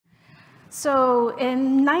So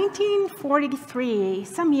in 1943,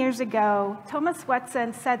 some years ago, Thomas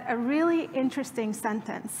Watson said a really interesting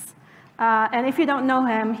sentence. And if you don't know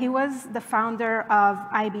him, he was the founder of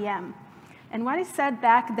IBM. And what he said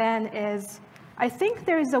back then is, I think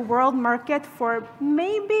there is a world market for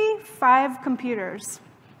maybe 5 computers.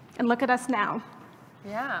 And look at us now.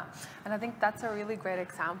 Yeah, and I think that's a really great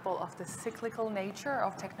example of the cyclical nature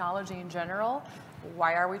of technology in general.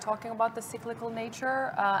 Why are we talking about the cyclical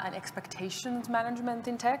nature and expectations management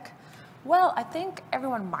in tech? Well, I think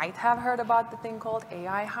everyone might have heard about the thing called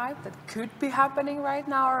AI hype that could be happening right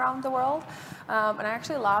now around the world. And I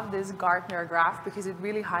actually love this Gartner graph because it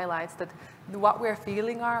really highlights that what we're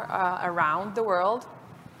feeling around the world,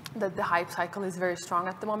 that the hype cycle is very strong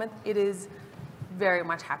at the moment. It is very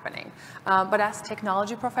much happening. But as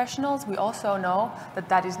technology professionals, we also know that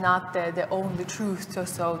that is not the only truth,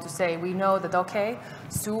 so to say. We know that, okay,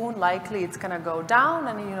 soon likely it's going to go down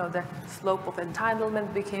and, you know, the slope of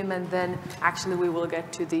entitlement became, and then actually we will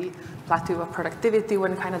get to the plateau of productivity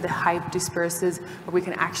when kind of the hype disperses, but we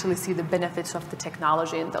can actually see the benefits of the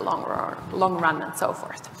technology in the long run and so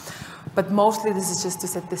forth. But mostly this is just to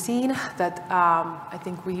set the scene that I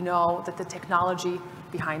think we know that the technology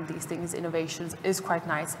behind these things, innovations, is quite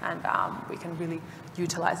nice, and we can really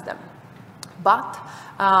utilize them. But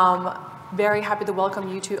very happy to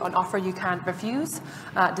welcome you to An Offer You Can't Refuse,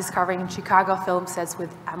 Discovering Chicago Film Sets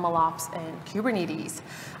with MLOps and Kubernetes.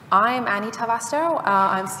 I'm Annie Talvasto.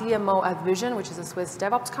 I'm CMO at Vision, which is a Swiss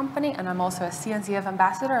DevOps company, and I'm also a CNCF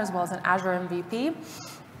ambassador as well as an Azure MVP.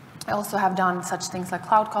 I also have done such things like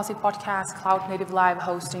Cloud Coffee podcast, Cloud Native Live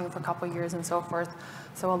hosting for a couple of years and so forth.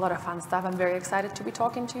 So a lot of fun stuff. I'm very excited to be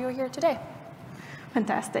talking to you here today.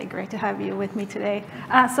 Fantastic. Great to have you with me today.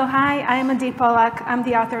 So hi, I'm Adi Polak. I'm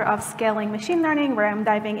the author of Scaling Machine Learning, where I'm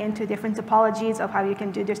diving into different topologies of how you can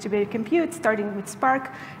do distributed compute, starting with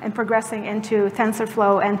Spark and progressing into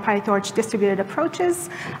TensorFlow and PyTorch distributed approaches.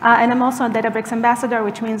 And I'm also a Databricks ambassador,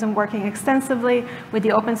 which means I'm working extensively with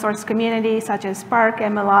the open source community, such as Spark,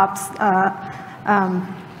 MLOps,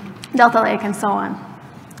 Delta Lake, and so on.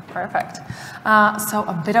 Perfect. So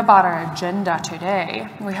a bit about our agenda today.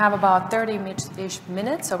 We have about 30-ish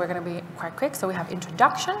minutes, so we're going to be quite quick. So we have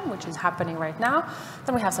introduction, which is happening right now.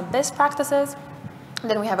 Then we have some best practices.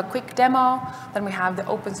 Then we have a quick demo. Then we have the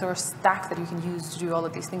open source stack that you can use to do all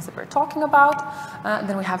of these things that we're talking about.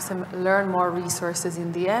 Then we have some learn more resources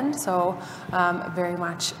in the end. So very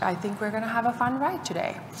much, I think we're going to have a fun ride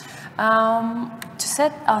today. To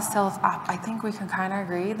set ourselves up, I think we can kind of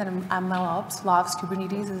agree that MLOps loves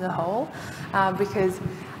Kubernetes as a whole because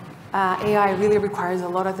AI really requires a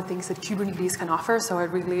lot of the things that Kubernetes can offer. So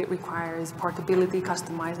it really requires portability,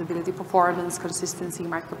 customizability, performance, consistency,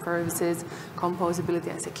 microservices,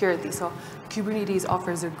 composability, and security. So Kubernetes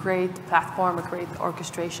offers a great platform, a great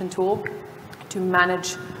orchestration tool to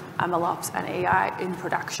manage MLOps and AI in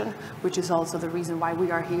production, which is also the reason why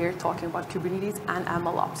we are here talking about Kubernetes and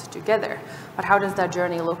MLOps together. But how does that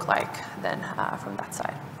journey look like then from that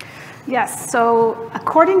side? Yes, so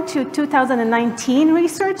according to 2019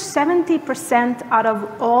 research, 70% out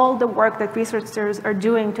of all the work that researchers are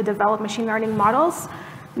doing to develop machine learning models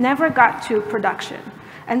never got to production.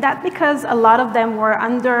 And that's because a lot of them were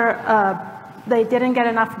under they didn't get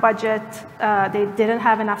enough budget, they didn't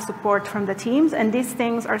have enough support from the teams, and these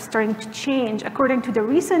things are starting to change. According to the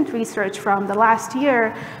recent research from the last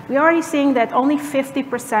year, we're already seeing that only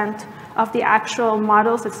 50% of the actual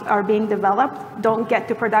models that are being developed don't get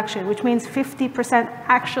to production, which means 50%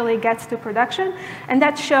 actually gets to production. And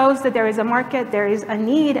that shows that there is a market, there is a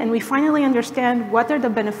need, and we finally understand what are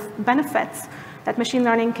the benefits that machine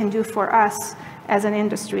learning can do for us as an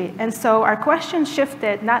industry. And so our question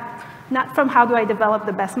shifted, not from how do I develop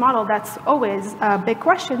the best model, that's always a big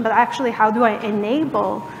question, but actually how do I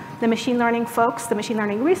enable the machine learning folks, the machine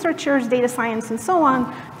learning researchers, data science, and so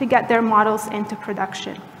on, to get their models into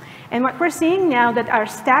production. And what we're seeing now that our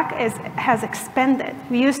stack has expanded.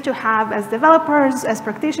 We used to have, as developers, as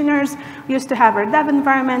practitioners, we used to have our dev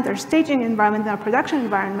environment, our staging environment, our production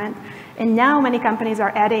environment. And now many companies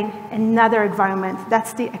are adding another environment.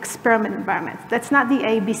 That's the experiment environment. That's not the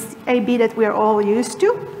AB that we're all used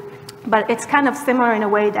to, but it's kind of similar in a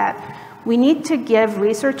way that we need to give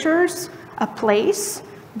researchers a place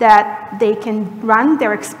that they can run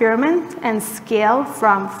their experiment and scale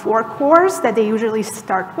from 4 cores that they usually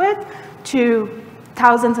start with to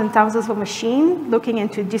thousands and thousands of machines, looking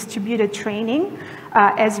into distributed training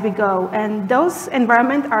as we go. And those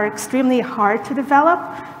environments are extremely hard to develop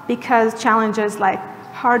because challenges like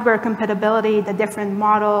hardware compatibility, the different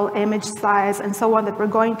model, image size, and so on, that we're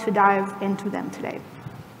going to dive into them today.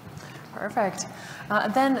 Perfect.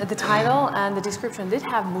 Then the title and the description did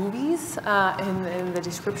have movies in the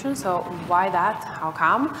description, so why that? How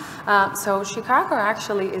come? So Chicago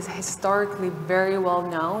actually is historically very well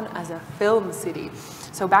known as a film city.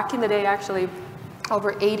 So back in the day, actually,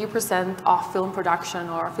 over 80% of film production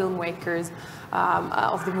or filmmakers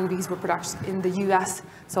of the movies were produced in the US.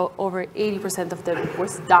 So over 80% of them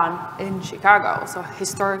was done in Chicago. So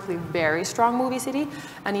historically very strong movie city.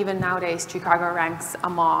 And even nowadays, Chicago ranks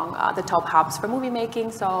among the top hubs for movie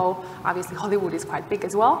making. So obviously Hollywood is quite big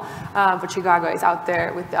as well, but Chicago is out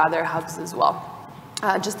there with the other hubs as well.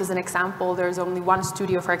 Just as an example, there's only one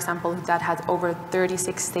studio, for example, that has over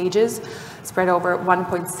 36 stages, spread over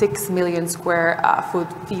 1.6 million square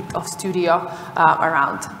feet of studio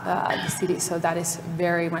around the city. So that is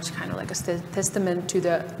very much kind of like a testament to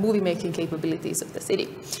the movie making capabilities of the city.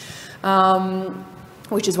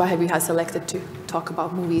 Which is why we have selected to talk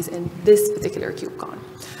about movies in this particular KubeCon.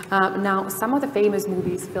 Now, some of the famous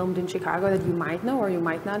movies filmed in Chicago that you might know or you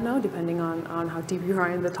might not know, depending on how deep you are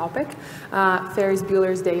in the topic. Ferris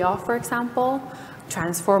Bueller's Day Off, for example.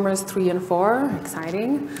 Transformers 3 and 4,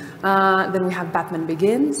 exciting. Then we have Batman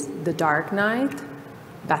Begins, The Dark Knight,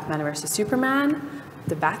 Batman vs. Superman,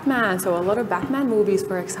 The Batman. So a lot of Batman movies,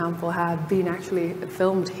 for example, have been actually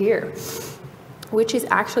filmed here, which is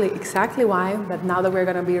actually exactly why, but now that we're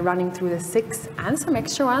going to be running through the 6 and some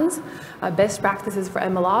extra ones, best practices for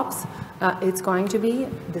MLOps, it's going to be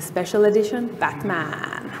the special edition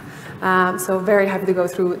Batman. So very happy to go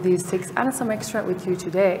through these 6 and some extra with you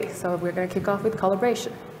today. So we're going to kick off with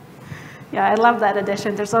collaboration. Yeah, I love that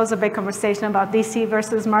edition. There's always a big conversation about DC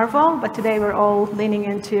versus Marvel, but today we're all leaning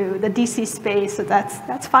into the DC space, so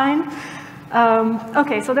that's fine.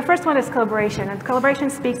 Okay, so the first one is collaboration, and collaboration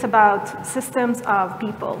speaks about systems of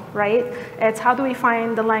people, right? It's how do we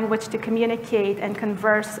find the language to communicate and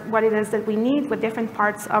converse what it is that we need with different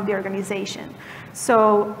parts of the organization.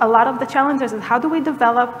 So a lot of the challenges is how do we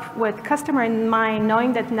develop with customer in mind,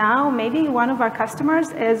 knowing that now maybe one of our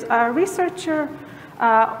customers is a researcher.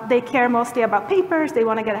 They care mostly about papers, they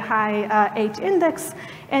want to get a high H index,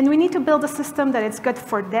 and we need to build a system that is good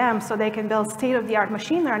for them so they can build state-of-the-art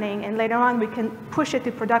machine learning, and later on we can push it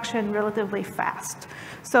to production relatively fast.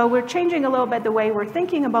 So we're changing a little bit the way we're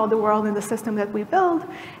thinking about the world and the system that we build,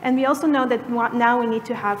 and we also know that now we need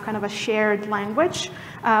to have kind of a shared language.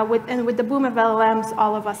 And with the boom of LLMs,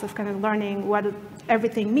 all of us are kind of learning what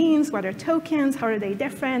everything means, what are tokens, how are they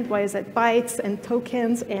different, why is it bytes and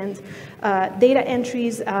tokens and data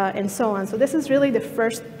entries and so on. So this is really the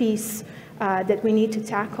first piece that we need to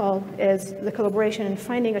tackle is the collaboration and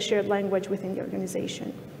finding a shared language within the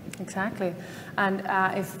organization. Exactly. And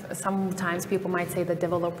if sometimes people might say that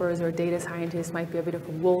developers or data scientists might be a bit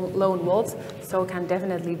of lone wolves, so can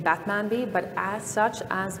definitely Batman be. But as such,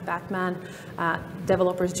 as Batman,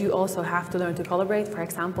 developers do also have to learn to collaborate, for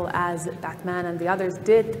example, as Batman and the others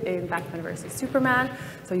did in Batman vs. Superman.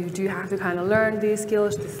 So you do have to kind of learn these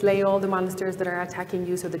skills to slay all the monsters that are attacking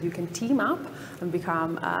you so that you can team up and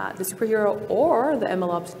become the superhero or the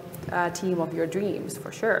MLOps team of your dreams,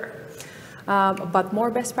 for sure. But more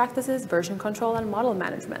best practices, version control and model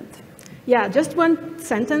management. Yeah, just one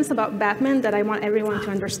sentence about Batman that I want everyone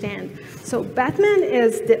to understand. So Batman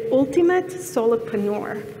is the ultimate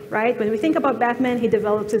solopreneur, right? When we think about Batman, he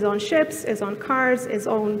develops his own ships, his own cars, his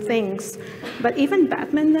own things. But even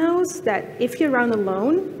Batman knows that if you run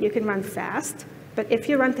alone, you can run fast. But if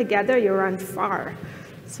you run together, you run far.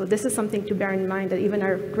 So this is something to bear in mind that even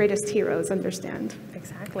our greatest heroes understand.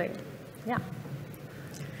 Exactly. Yeah.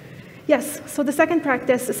 Yes, so the second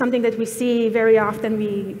practice is something that we see very often.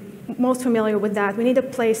 We're most familiar with that. We need a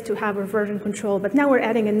place to have a version control, but now we're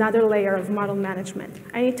adding another layer of model management.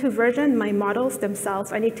 I need to version my models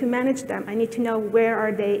themselves. I need to manage them. I need to know where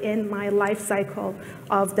are they in my life cycle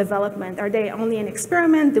of development. Are they only an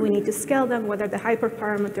experiment? Do we need to scale them? What are the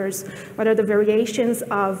hyperparameters? What are the variations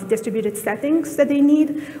of distributed settings that they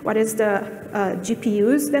need? What is the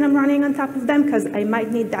GPUs that I'm running on top of them? Because I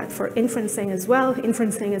might need that for inferencing as well.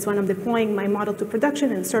 Inferencing is when I'm deploying my model to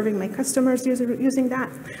production and serving my customers using that.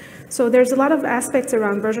 So there's a lot of aspects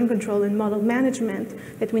around version control and model management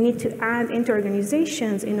that we need to add into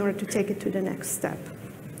organizations in order to take it to the next step.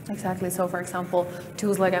 Exactly. So, for example,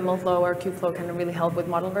 tools like MLflow or Kubeflow can really help with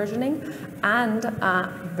model versioning. And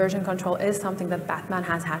version control is something that Batman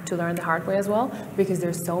has had to learn the hard way as well, because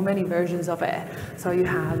there's so many versions of it. So you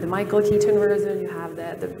have the Michael Keaton version, you have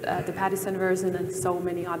the Pattison version, and so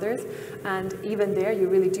many others. And even there, you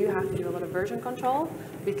really do have to do a lot of version control,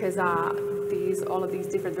 because all of these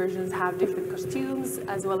different versions have different costumes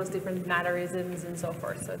as well as different mannerisms and so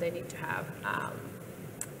forth. So they need to have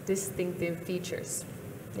distinctive features.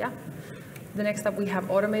 Yeah. The next up, we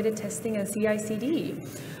have automated testing and CI/CD.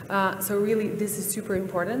 So really, this is super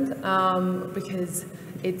important because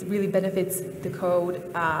it really benefits the code,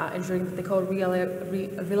 ensuring that the code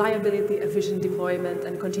reliability, efficient deployment,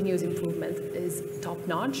 and continuous improvement is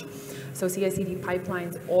top-notch. So CI/CD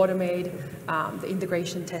pipelines automate the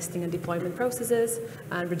integration, testing, and deployment processes,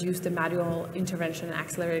 and reduce the manual intervention and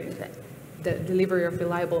accelerating the delivery of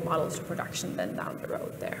reliable models to production then down the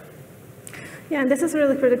road there. Yeah, and this is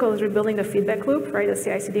really critical as we're building the feedback loop, right? The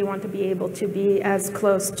CI/CD want to be able to be as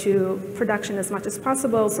close to production as much as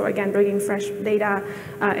possible. So again, bringing fresh data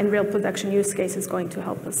and real production use case is going to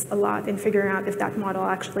help us a lot in figuring out if that model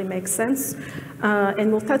actually makes sense. And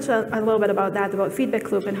we'll touch a little bit about that, about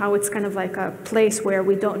feedback loop and how it's kind of like a place where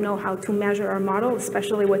we don't know how to measure our model,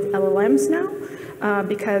 especially with LLMs now,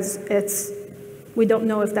 because we don't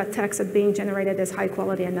know if that text that's being generated is high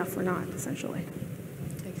quality enough or not, essentially.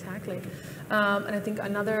 Exactly. And I think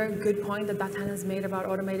another good point that Batman has made about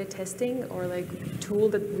automated testing, or like tool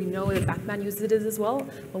that we know that Batman uses it as well,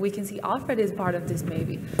 but we can see Alfred is part of this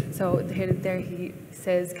maybe. So there he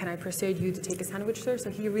says, can I persuade you to take a sandwich, sir? So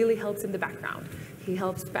he really helps in the background. He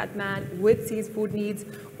helps Batman with his food needs,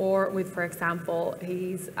 or with, for example,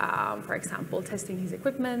 he's, testing his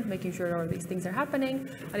equipment, making sure all these things are happening,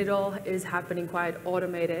 and it all is happening quite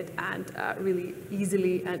automated and really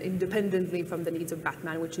easily and independently from the needs of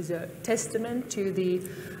Batman, which is a testament to the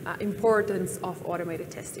importance of automated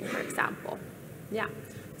testing, for example. Yeah.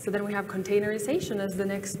 So then we have containerization as the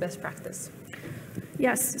next best practice.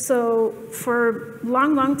 Yes, so for a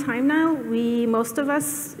long time now, most of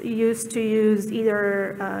us used to use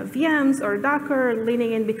either VMs or Docker,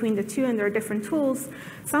 leaning in between the two, and there are different tools.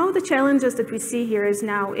 Some of the challenges that we see here is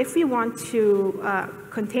now, if we want to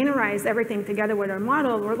containerize everything together with our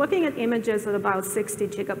model, we're looking at images at about 60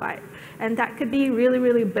 gigabyte. And that could be really,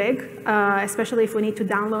 really big, especially if we need to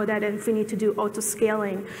download that and if we need to do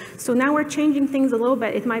auto-scaling. So now we're changing things a little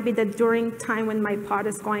bit. It might be that during time when my pod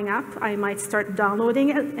is going up, I might start downloading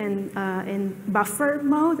it in buffer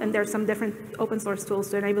mode, and there's some different open source tools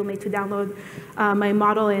to enable me to download my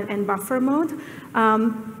model in buffer mode.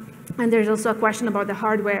 And there's also a question about the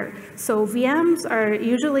hardware. So VMs are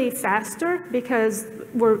usually faster because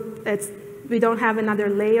we don't have another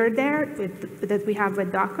layer there that we have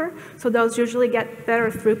with Docker. So those usually get better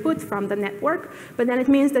throughput from the network. But then it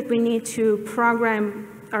means that we need to program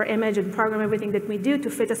our image and program everything that we do to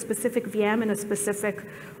fit a specific VM and a specific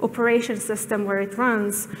operation system where it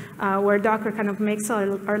runs, where Docker kind of makes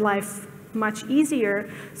our life much easier.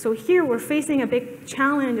 So here we're facing a big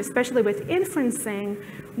challenge, especially with inferencing,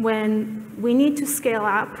 when we need to scale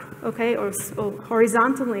up, okay, or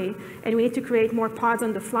horizontally, and we need to create more pods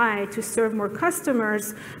on the fly to serve more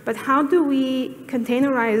customers. But how do we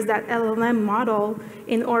containerize that LLM model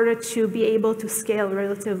in order to be able to scale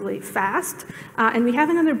relatively fast? And we have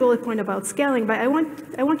another bullet point about scaling, but I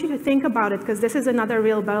want you to think about it, because this is another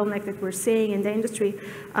real bottleneck that we're seeing in the industry.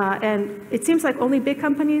 And it seems like only big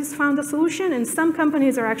companies found a solution, and some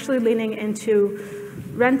companies are actually leaning into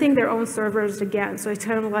renting their own servers again. So it's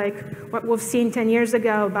kind of like what we've seen 10 years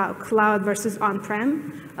ago about cloud versus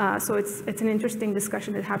on-prem. So it's an interesting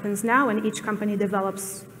discussion that happens now, and each company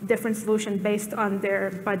develops different solutions based on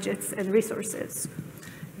their budgets and resources.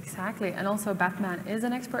 Exactly, and also Batman is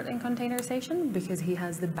an expert in containerization because he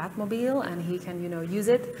has the Batmobile and he can, use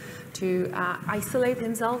it to isolate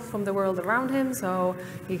himself from the world around him. So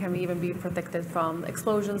he can even be protected from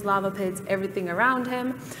explosions, lava pits, everything around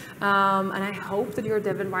him. And I hope that your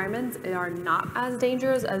dev environments are not as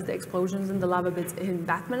dangerous as the explosions and the lava pits in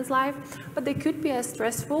Batman's life, but they could be as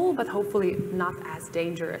stressful, but hopefully not as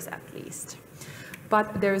dangerous at least.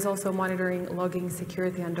 But there is also monitoring, logging,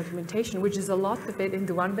 security, and documentation, which is a lot to fit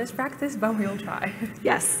into one best practice, but we'll try.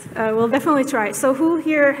 Yes, we'll definitely try. So who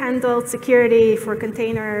here handled security for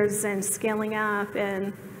containers and scaling up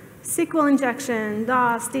and SQL injection,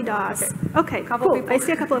 DOS, DDoS? Okay, cool. I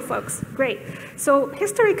see a couple of folks. Great. So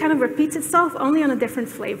history kind of repeats itself, only on a different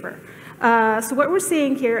flavor. So what we're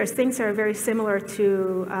seeing here is things that are very similar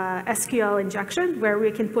to SQL injection, where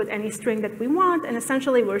we can put any string that we want, and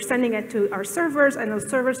essentially we're sending it to our servers, and those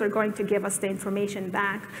servers are going to give us the information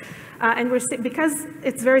back. And because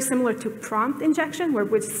it's very similar to prompt injection, where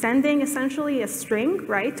we're sending essentially a string,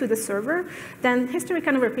 right, to the server, then history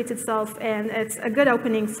kind of repeats itself, and it's a good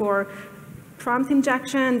opening for prompt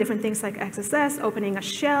injection, different things like XSS, opening a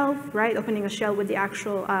shell, right? Opening a shell with the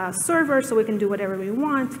actual server so we can do whatever we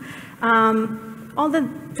want. All the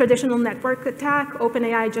traditional network attack,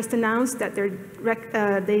 OpenAI just announced that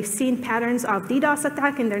they've seen patterns of DDoS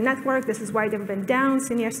attack in their network. This is why they've been down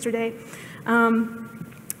since yesterday.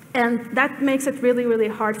 And that makes it really, really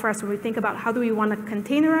hard for us when we think about how do we want to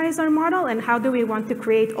containerize our model and how do we want to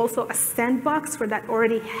create also a sandbox for that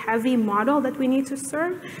already heavy model that we need to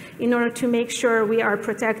serve in order to make sure we are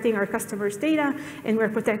protecting our customers' data and we're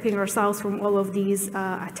protecting ourselves from all of these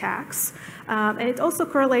attacks. And it also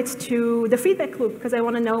correlates to the feedback loop because I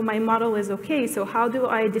want to know my model is okay. So how do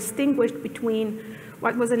I distinguish between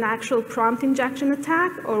what was an actual prompt injection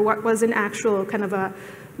attack or what was an actual kind of a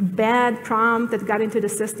bad prompt that got into the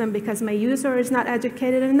system because my user is not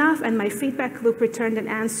educated enough and my feedback loop returned an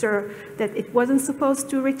answer that it wasn't supposed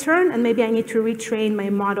to return, and maybe I need to retrain my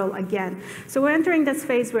model again. So we're entering this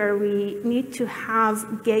phase where we need to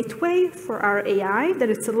have gateway for our AI that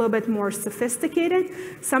it's a little bit more sophisticated,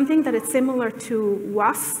 something that is similar to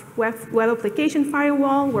WAF, Web Application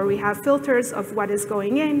Firewall, where we have filters of what is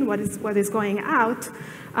going in, what is going out,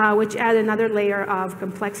 which add another layer of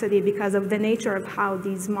complexity because of the nature of how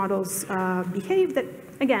these models behave that,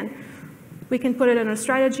 again, we can put it in a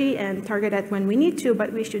strategy and target it when we need to,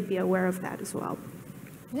 but we should be aware of that as well.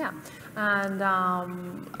 Yeah, and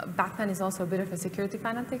Batman is also a bit of a security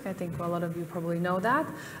fanatic. I think a lot of you probably know that.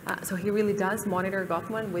 So he really does monitor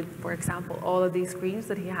Gotham with, for example, all of these screens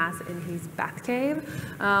that he has in his Batcave.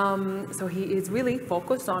 So he is really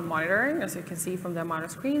focused on monitoring, as you can see from the amount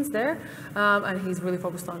of screens there. And he's really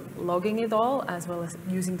focused on logging it all, as well as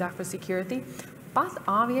using that for security. But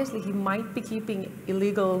obviously, he might be keeping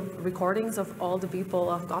illegal recordings of all the people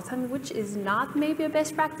of Gotham, which is not maybe a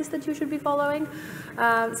best practice that you should be following.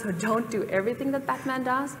 So don't do everything that Batman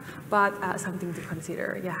does, but something to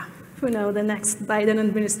consider, yeah. Who knows, the next Biden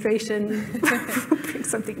administration will bring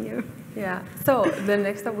something new. Yeah, so the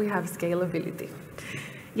next up we have scalability.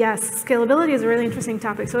 Yes, scalability is a really interesting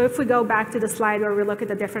topic. So if we go back to the slide where we look at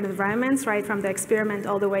the different environments, right, from the experiment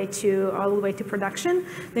all the way to production,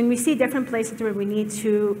 then we see different places where we need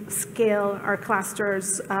to scale our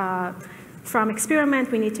clusters. From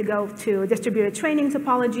experiment, we need to go to distributed training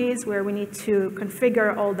topologies where we need to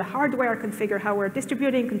configure all the hardware, configure how we're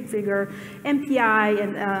distributing, configure MPI,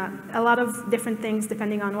 and a lot of different things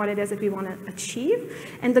depending on what it is that we want to achieve.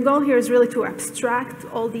 And the goal here is really to abstract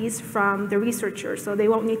all these from the researchers, so they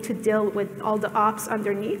won't need to deal with all the ops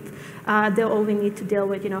underneath. They'll only need to deal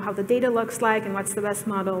with, how the data looks like and what's the best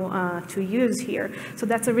model to use here. So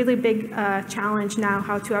that's a really big challenge now,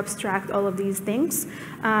 how to abstract all of these things.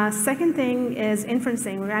 Second thing is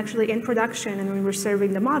inferencing. We're actually in production and when we're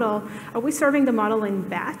serving the model, are we serving the model in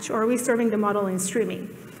batch or are we serving the model in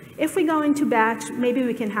streaming? If we go into batch, maybe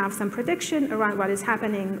we can have some prediction around what is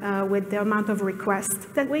happening with the amount of requests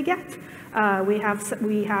that we get. We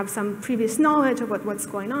have some previous knowledge of what's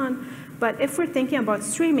going on. But if we're thinking about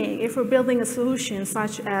streaming, if we're building a solution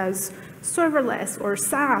such as serverless or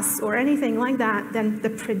SaaS or anything like that, then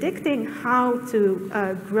the predicting how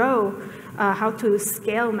to grow, how to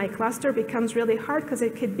scale my cluster becomes really hard because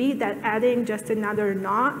it could be that adding just another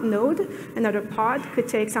node, another pod could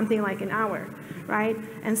take something like an hour, right?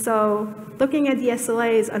 And so looking at the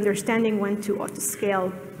SLAs, understanding when to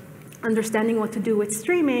auto-scale, understanding what to do with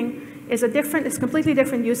streaming is completely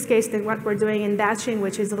different use case than what we're doing in batching,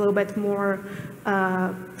 which is a little bit more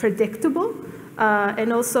predictable.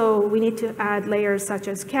 And also, we need to add layers such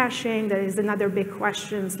as caching. That is another big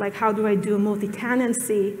question, like how do I do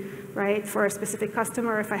multi-tenancy, right, for a specific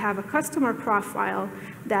customer? If I have a customer profile,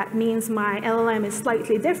 that means my LLM is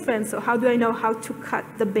slightly different. So how do I know how to cut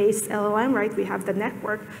the base LLM, right? We have the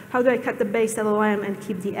network. How do I cut the base LLM and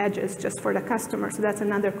keep the edges just for the customer? So that's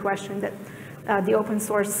another question that the open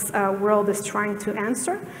source world is trying to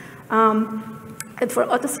answer. And for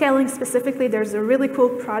autoscaling specifically, there's a really cool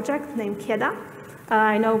project named Keda.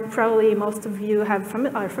 I know probably most of you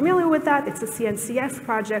are familiar with that. It's a CNCF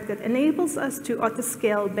project that enables us to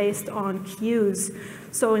autoscale based on queues.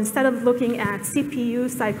 So instead of looking at CPU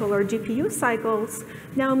cycle or GPU cycles,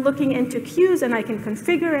 now I'm looking into queues and I can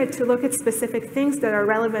configure it to look at specific things that are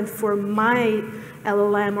relevant for my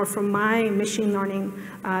LLM or for my machine learning,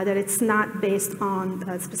 that it's not based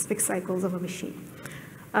on specific cycles of a machine.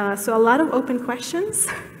 So a lot of open questions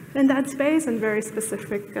in that space and very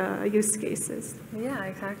specific use cases. Yeah,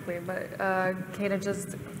 exactly. But Keda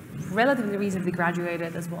just relatively recently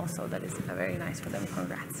graduated as well, so that is very nice for them.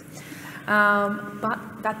 Congrats.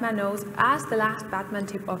 But Batman knows, as the last Batman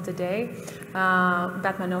tip of the day,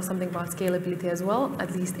 Batman knows something about scalability as well,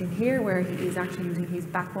 at least in here, where he is actually using his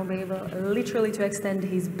Batmobile literally to extend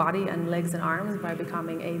his body and legs and arms by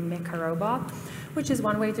becoming a mecha robot, which is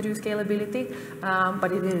one way to do scalability,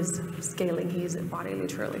 but it is scaling his body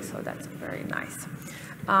literally, so that's very nice.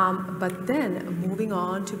 But then moving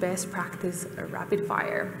on to best practice rapid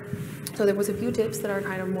fire. So there was a few tips that are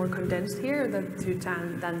kind of more condensed here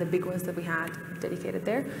than the big ones that we had dedicated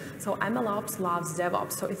there. So MLOps loves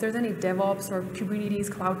DevOps. So if there's any DevOps or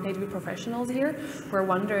Kubernetes cloud native professionals here who are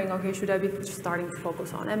wondering, okay, should I be starting to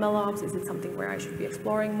focus on MLOps? Is it something where I should be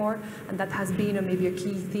exploring more? And that has been maybe a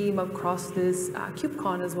key theme across this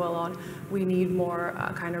KubeCon as well on, we need more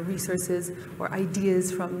kind of resources or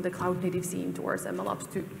ideas from the cloud native scene towards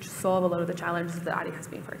MLOps to solve a lot of the challenges that Adi has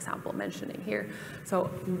been, for example, mentioning here. So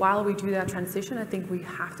while we do that transition, I think we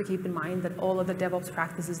have to keep in mind that all of the DevOps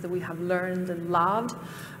practices that we have learned and loved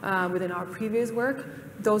within our previous work,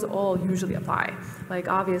 those all usually apply. Like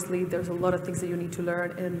obviously there's a lot of things that you need to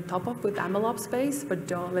learn in top of with MLOps space, but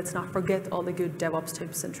let's not forget all the good DevOps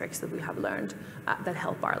tips and tricks that we have learned that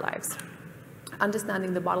help our lives.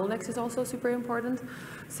 Understanding the bottlenecks is also super important.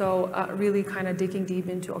 So really kind of digging deep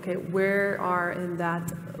into, okay, where are in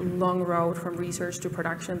that long road from research to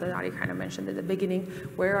production that Ari kind of mentioned in the beginning,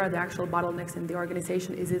 where are the actual bottlenecks in the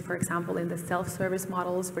organization? Is it, for example, in the self-service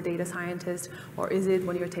models for data scientists, or is it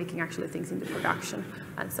when you're taking actually things into production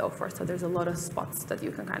and so forth? So there's a lot of spots that you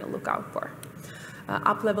can kind of look out for.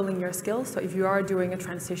 Up-leveling your skills. So if you are doing a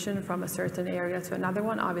transition from a certain area to another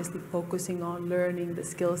one, obviously focusing on learning the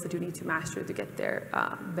skills that you need to master to get there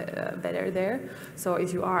better there. So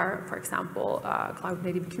if you are, for example, cloud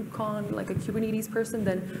native KubeCon, like a Kubernetes person,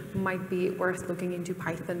 then it might be worth looking into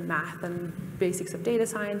Python, math, and basics of data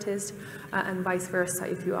scientist, and vice versa.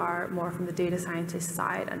 If you are more from the data scientist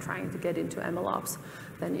side and trying to get into MLOps,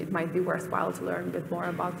 then it might be worthwhile to learn a bit more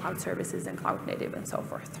about cloud services and cloud native and so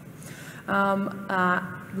forth.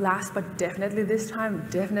 Last but definitely this time,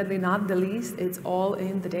 definitely not the least, it's all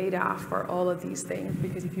in the data for all of these things,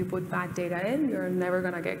 because if you put bad data in, you're never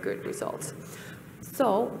going to get good results.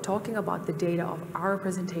 So talking about the data of our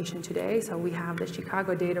presentation today, so we have the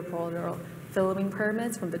Chicago data portal filming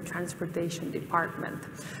permits from the transportation department.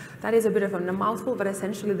 That is a bit of a mouthful, but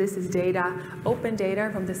essentially this is data, open data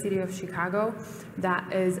from the city of Chicago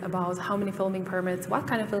that is about how many filming permits, what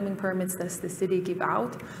kind of filming permits does the city give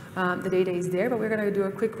out. The data is there, but we're going to do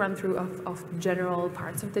a quick run through of general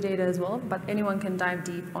parts of the data as well, but anyone can dive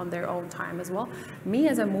deep on their own time as well. Me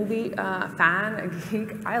as a movie fan, a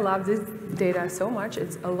geek, I love this data so much.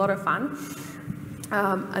 It's a lot of fun.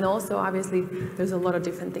 And also, obviously, there's a lot of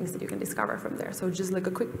different things that you can discover from there. So just like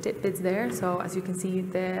a quick tidbits there. So as you can see,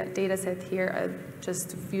 the data set here,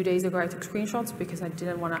 just a few days ago, I took screenshots because I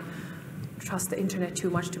didn't want to trust the internet too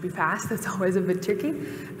much to be fast. That's always a bit tricky.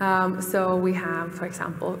 So we have, for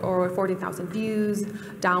example, over 14,000 views,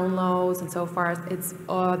 downloads, and so forth. It's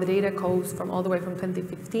the data goes from all the way from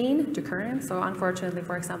 2015 to current. So unfortunately,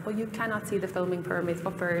 for example, you cannot see the filming permits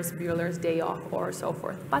for Ferris Bueller's Day Off or so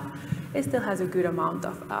forth, but it still has a good amount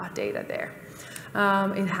of data there.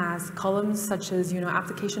 It has columns such as,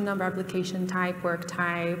 application number, application type, work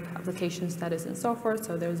type, application status, and so forth.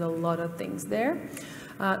 So there's a lot of things there.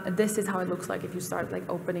 This is how it looks like if you start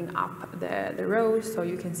opening up the rows. So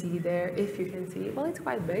you can see there, if you can see, well, it's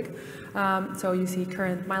quite big. So you see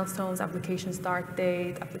current milestones, application start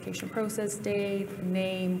date, application process date,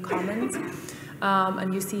 name, comments.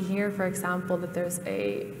 And you see here, for example, that there's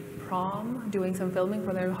a prom, doing some filming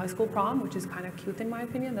for their high school prom, which is kind of cute in my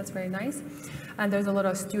opinion. That's very nice. And there's a lot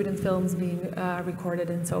of student films being recorded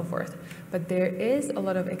and so forth. But there is a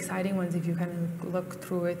lot of exciting ones if you kind of look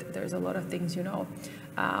through it. There's a lot of things,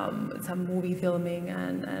 some movie filming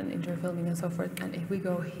and interfilming and so forth. And if we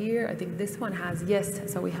go here, I think this one has, yes,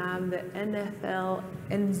 so we have the NFL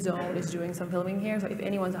End Zone is doing some filming here. So if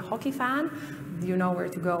anyone's a hockey fan, you know where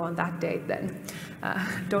to go on that date then.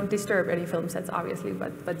 Don't disturb any film sets, obviously,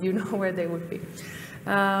 but you know where they would be.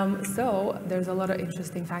 So there's a lot of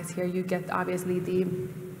interesting facts here. You get obviously the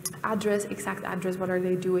address, exact address, what are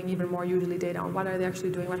they doing, even more usually data on what are they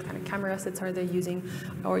actually doing, what kind of camera sets are they using,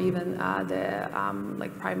 or even the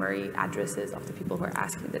primary addresses of the people who are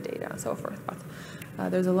asking the data and so forth.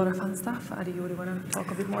 But there's a lot of fun stuff. Adi, you would want to talk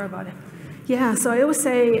a bit more about it? Yeah, so I always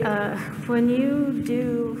say when you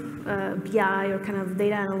do BI or kind of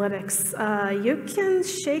data analytics, you can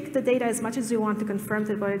shake the data as much as you want to confirm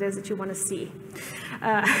that what it is that you want to see.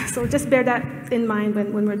 So just bear that in mind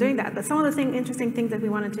when we're doing that. But some of the interesting things that we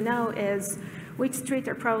wanted to know is which street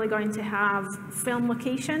are probably going to have film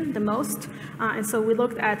location the most. And so we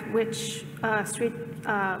looked at which street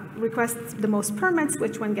requests the most permits,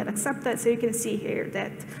 which one get accepted. So you can see here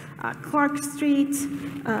that Clark Street,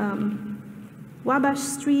 Wabash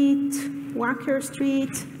Street, Walker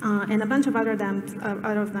Street, and a bunch of other them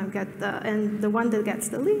get and the one that gets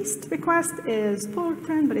the least request is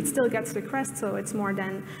Polak, but it still gets requests, so it's more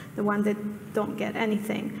than the one that don't get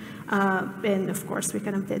anything. And of course, we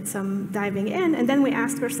kind of did some diving in. And then we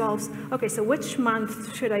asked ourselves, OK, so which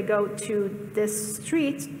month should I go to this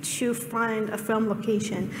street to find a film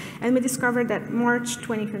location? And we discovered that March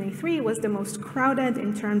 2023 was the most crowded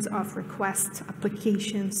in terms of request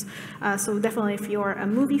applications. So definitely, if you're a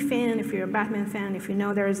movie fan, if you're a Batman fan, if you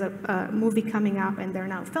know there's a movie coming up and they're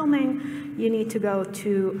now filming, you need to go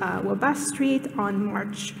to Wabash Street on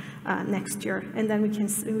March next year. And then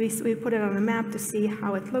we put it on a map to see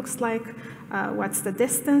how it looks like, what's the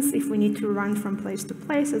distance, if we need to run from place to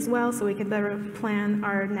place as well, so we can better plan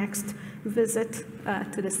our next visit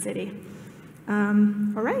to the city.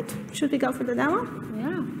 All right, should we go for the demo?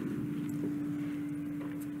 Yeah.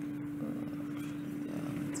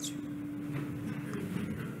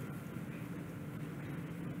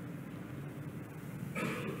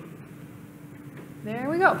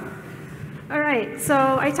 There we go. All right,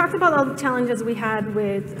 so I talked about all the challenges we had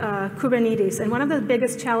with Kubernetes, and one of the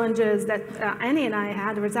biggest challenges that Annie and I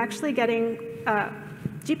had was actually getting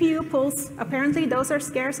GPU pools. Apparently, those are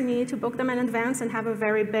scarce, and you need to book them in advance and have a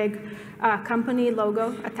very big company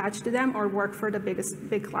logo attached to them or work for the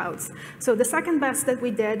big clouds. So the second best that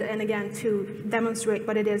we did, and again, to demonstrate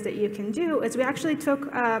what it is that you can do, is we actually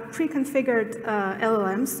took pre-configured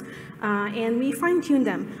LLMs and we fine-tuned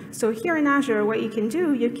them. So here in Azure, what you can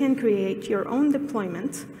do, you can create your own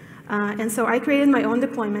deployment. And so I created my own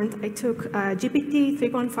deployment. I took GPT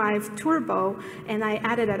 3.5 Turbo, and I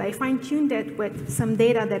added it. I fine-tuned it with some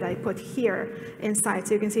data that I put here inside.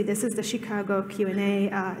 So you can see this is the Chicago Q&A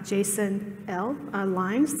JSON-L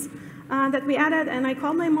lines that we added, and I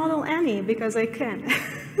called my model Annie because I can.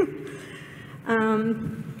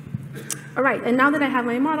 All right, and now that I have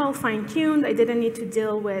my model fine-tuned, I didn't need to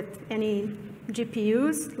deal with any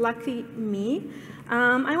GPUs. Lucky me.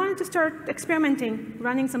 I wanted to start experimenting,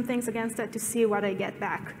 running some things against it to see what I get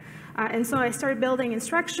back. And so I started building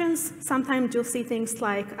instructions. Sometimes you'll see things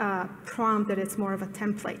like a prompt that it's more of a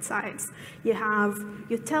template size. You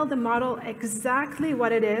tell the model exactly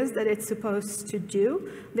what it is that it's supposed to do.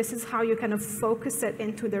 This is how you kind of focus it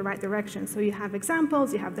into the right direction. So you have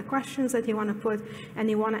examples, you have the questions that you want to put, and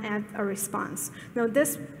you want to add a response. Now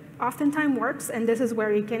this oftentimes works, and this is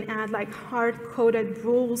where you can add like hard-coded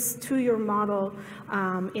rules to your model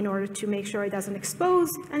in order to make sure it doesn't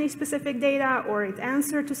expose any specific data or it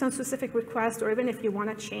answers to some specific request, or even if you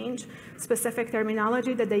want to change specific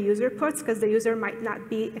terminology that the user puts, because the user might not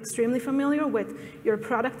be extremely familiar with your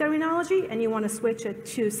product terminology, and you want to switch it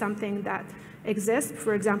to something that exists,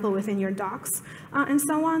 for example, within your docs, and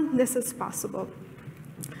so on. This is possible.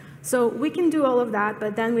 So we can do all of that,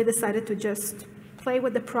 but then we decided to just play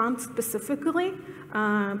with the prompt specifically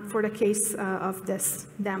for the case of this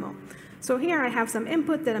demo. So here I have some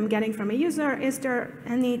input that I'm getting from a user. Is there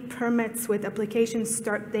any permits with application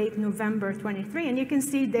start date November 23? And you can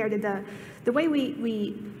see there that the way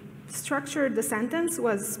we structured the sentence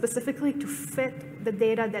was specifically to fit the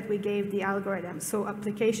data that we gave the algorithm. So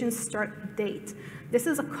application start date. This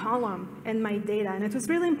is a column in my data, and it was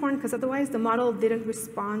really important because otherwise the model didn't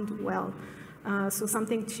respond well. So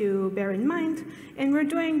something to bear in mind. And we're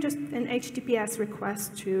doing just an HTTPS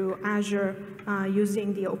request to Azure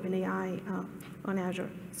using the OpenAI on Azure.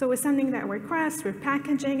 So we're sending that request, we're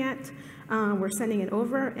packaging it, we're sending it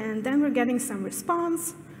over, and then we're getting some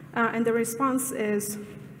response. And the response is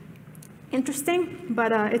interesting,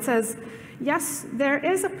 but it says, yes, there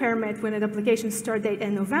is a permit with an application start date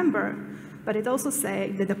in November, but it also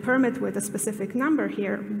says that the permit with a specific number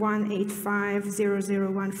here,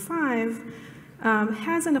 1850015,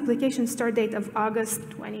 has an application start date of August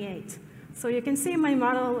 28. So you can see my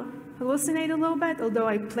model hallucinate a little bit, although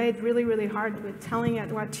I played really, really hard with telling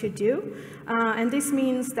it what to do. And this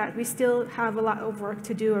means that we still have a lot of work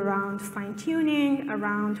to do around fine-tuning,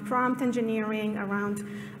 around prompt engineering, around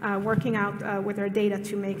working out with our data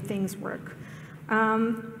to make things work.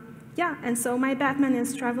 Yeah, and so my Batman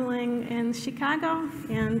is traveling in Chicago,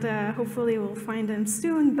 and hopefully we'll find him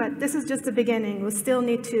soon. But this is just the beginning. We'll still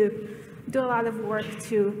need to do a lot of work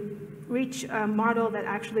to reach a model that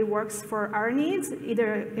actually works for our needs,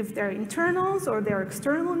 either if they're internals or they're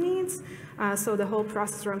external needs. So the whole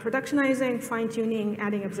process around productionizing, fine-tuning,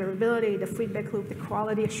 adding observability, the feedback loop, the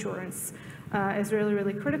quality assurance is really,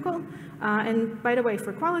 really critical. And by the way,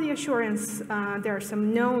 for quality assurance, there are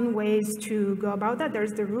some known ways to go about that.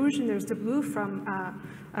 There's the Rouge and there's the Blue from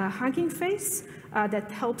Hugging Face that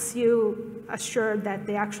helps you assure that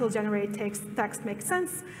the actual generated text makes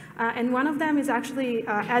sense. And one of them is actually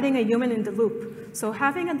adding a human in the loop. So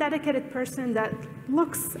having a dedicated person that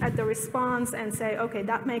looks at the response and say, okay,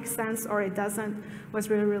 that makes sense or it doesn't, was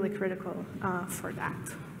really, really critical for that.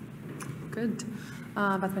 Good.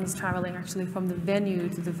 Batman is traveling actually from the venue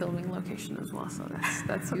to the filming location as well, so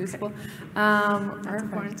that's okay. useful. That's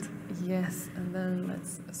important. Yes, and then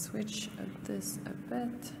let's switch this a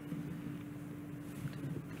bit.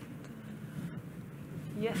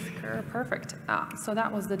 Yes, perfect. So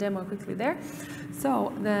that was the demo quickly there.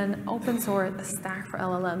 So then open source stack for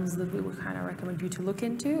LLMs that we would kind of recommend you to look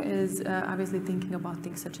into is obviously thinking about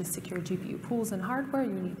things such as secure GPU pools and hardware.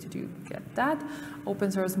 You need to get that.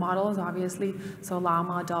 Open source models, obviously. So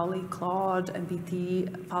Llama, DALL-E, Claude,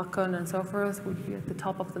 MPT, Falcon, and so forth would be at the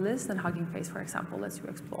top of the list. And Hugging Face, for example, lets you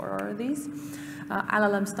explore all of these.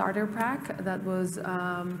 LLM Starter Pack that was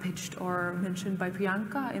pitched or mentioned by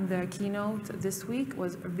Priyanka in the keynote this week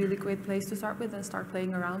was a really great place to start with and start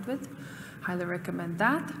playing around with. Highly recommend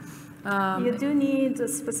that. You do need a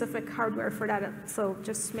specific hardware for that, so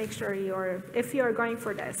just make sure if you're going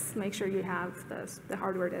for this, make sure you have the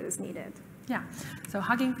hardware that is needed. Yeah, so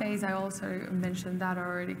Hugging Face, I also mentioned that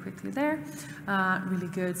already quickly there. Really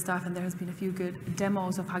good stuff, and there has been a few good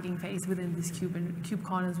demos of Hugging Face within this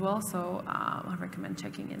KubeCon as well, so I recommend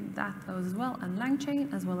checking in those as well. And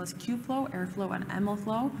LangChain, as well as Kubeflow, Airflow, and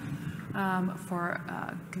MLflow for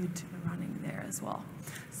good running there as well.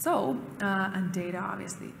 So, and data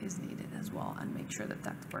obviously is needed as well, and make sure that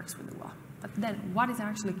that works really well. But then, what is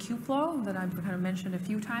actually Kubeflow that I've kind of mentioned a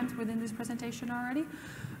few times within this presentation already?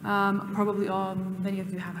 Probably many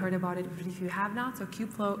of you have heard about it, but if you have not, so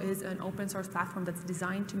Kubeflow is an open source platform that's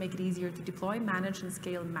designed to make it easier to deploy, manage, and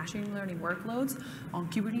scale machine learning workloads on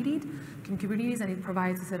Kubernetes, and it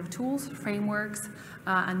provides a set of tools, frameworks,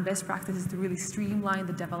 and best practices to really streamline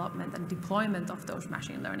the development and deployment of those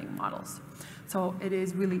machine learning models. So it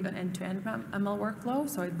is really an end-to-end ML workflow,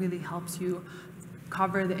 so it really helps you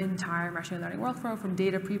cover the entire machine learning workflow from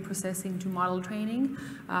data pre-processing to model training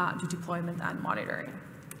to deployment and monitoring.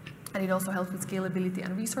 And it also helps with scalability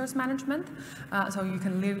and resource management. So you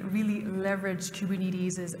can really leverage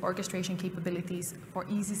Kubernetes' orchestration capabilities for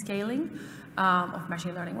easy scaling of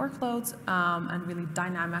machine learning workloads and really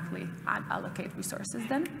dynamically allocate resources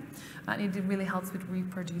then. And it really helps with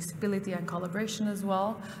reproducibility and collaboration as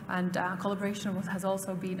well. And collaboration has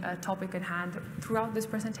also been a topic at hand throughout this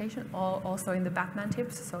presentation, also in the Batman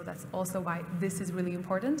tips. So that's also why this is really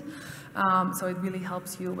important. So it really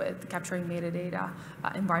helps you with capturing metadata,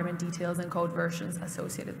 environment details, and code versions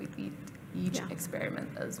associated with each experiment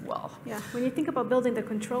as well. Yeah, when you think about building the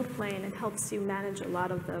control plane, it helps you manage a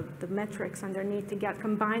lot of the metrics underneath to get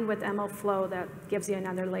combined with MLflow that gives you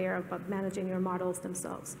another layer about managing your models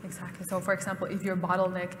themselves. Exactly. So for example, if your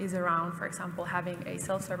bottleneck is around, for example, having a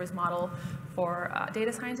self-service model for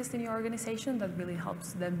data scientists in your organization, that really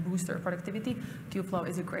helps them boost their productivity, Kubeflow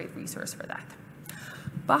is a great resource for that.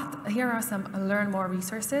 But here are some learn more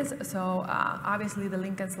resources. So obviously the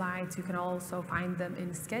link and slides, you can also find them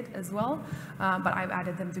in Skid as well, but I've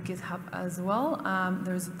added them to GitHub as well.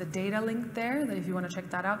 There's the data link there, that if you want to check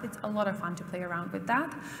that out, it's a lot of fun to play around with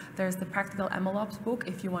that. There's the Practical MLOps book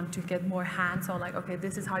if you want to get more hands-on, like, okay,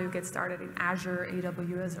 this is how you get started in Azure,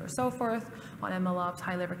 AWS, or so forth on MLOps.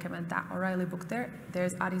 Highly recommend that O'Reilly book there.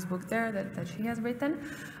 There's Adi's book there that she has written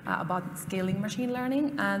about scaling machine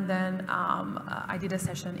learning. And then I did a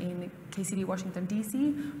session in KCD, Washington,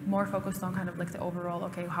 DC, more focused on kind of like the overall,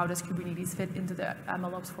 okay, how does Kubernetes fit into the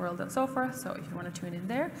MLOps world and so forth. So if you want to tune in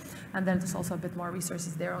there. And then there's also a bit more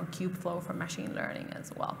resources there on Kubeflow for machine learning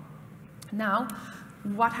as well. Now,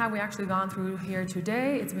 what have we actually gone through here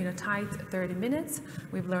today? It's been a tight 30 minutes.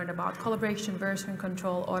 We've learned about collaboration, version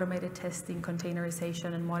control, automated testing,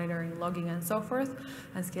 containerization and monitoring, logging and so forth,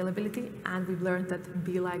 and scalability. And we've learned that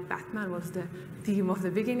Be Like Batman was the theme of the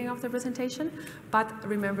beginning of the presentation. But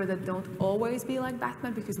remember that don't always be like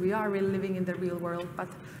Batman, because we are really living in the real world. But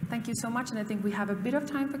thank you so much. And I think we have a bit of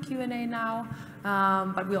time for Q&A now.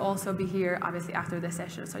 But we'll also be here, obviously, after the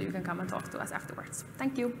session, so you can come and talk to us afterwards.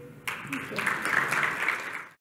 Thank you. Thank you.